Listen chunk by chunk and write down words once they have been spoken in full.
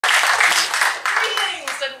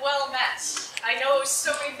well met. I know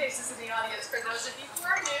so many faces in the audience. For those of you who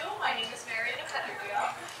are new, my name is Marian of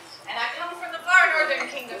Heatherdale, and I come from the far northern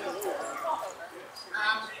kingdom of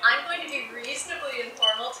I'm going to be reasonably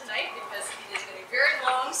informal tonight because it is going to be very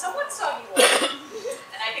long, somewhat soggy one.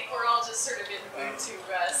 And I think we're all just sort of in the mood to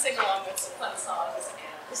sing along with some fun songs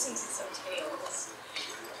and listen to some tales.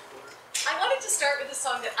 I wanted to start with a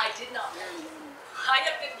song that I did not know. I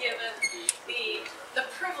have been given the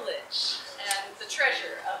privilege and the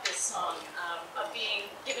treasure of this song, of being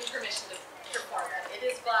given permission to perform it. It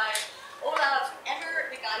is by Emer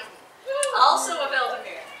nic Aidan, also of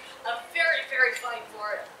Eldermere, a very, very fine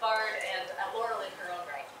bard and a laurel in her own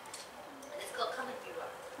right. And it's called Come and Be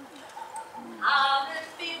Welcome. Come and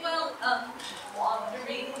be welcome,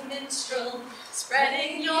 wandering minstrel,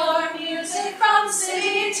 spreading your music from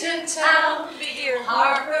city to town. Be here,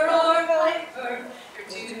 harper or piper, your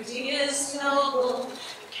duty is noble.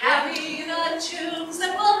 Carry the tunes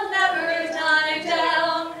that will never die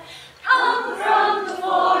down. Come from the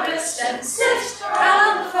forest and sit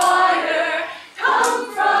round the fire.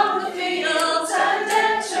 Come from the fields and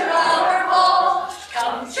enter our hall.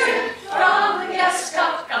 Come drink from the guest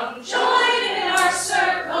cup, come join in our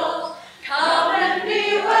circle. Come and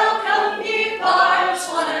be welcome, ye bards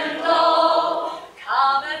one and all.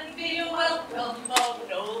 Come and be welcome, O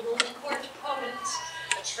noble court poet.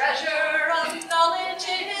 A treasure of knowledge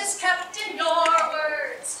is kept in your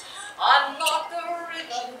words. Unlock the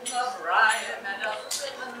origin of rhyme and of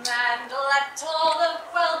rhythm, and let all the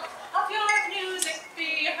wealth of your music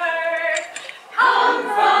be heard. Come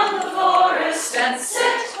from the forest and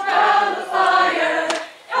sit round the fire.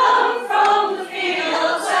 Come from the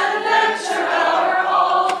fields and enter our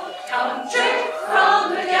hall. Come drink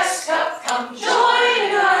from the guest cup, come join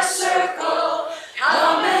in our circle.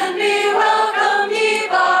 Come and be welcome, ye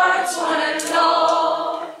bards one and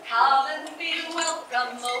all. Come and be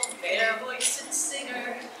welcome, O fair voiced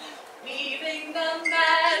singer, weaving the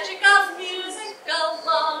magic of music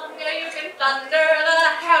along. You can thunder the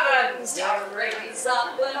heavens to raise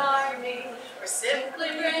up an army, or simply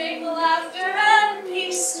bring laughter and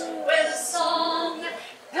peace with a song.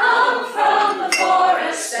 Come from the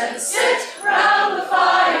forest and sit round the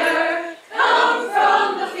fire. Come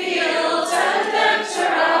from the fields and enter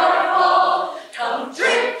our hall. Come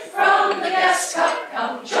drink from the guest cup,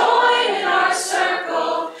 come join in our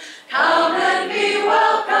circle. Come and be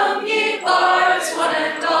welcome, ye bards one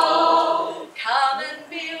and all. Come and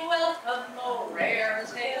be welcome, O rare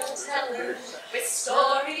tale teller, with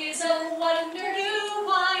stories of wonder do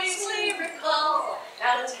wisely recall.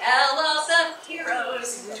 Now tell us of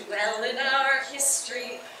heroes who dwell in our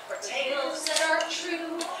history, for tales that are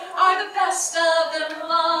true are the best of them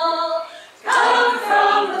all. Come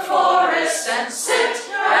from the forest and sit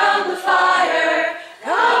round the fire.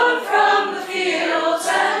 Come from the fields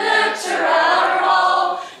and enter our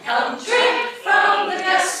hall. Come drink from the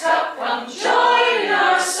guest cup, come join in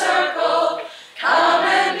our circle. Come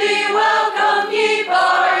and be welcome, ye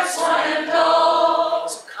bards one and all.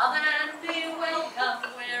 So come and be welcome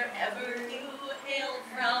wherever you hail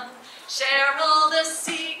from. Share all the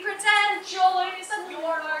secrets and joys of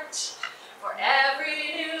your art. For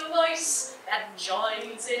every new voice that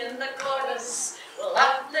joins in the chorus will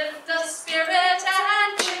uplift the spirit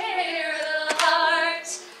and cheer the heart.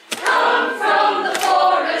 Come from the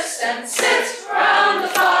forest and sit round the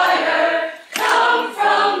fire. Come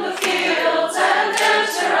from the fields and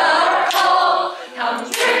enter our hall. Come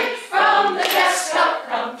drink from the guest cup,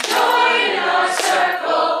 come join in our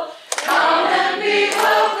circle. Come and be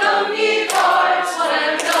welcome, ye bards one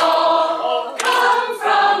and all. Come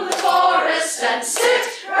from the forest and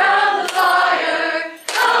sit round the fire.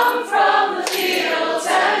 Come from the fields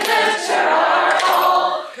and enter our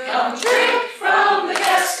hall. Come drink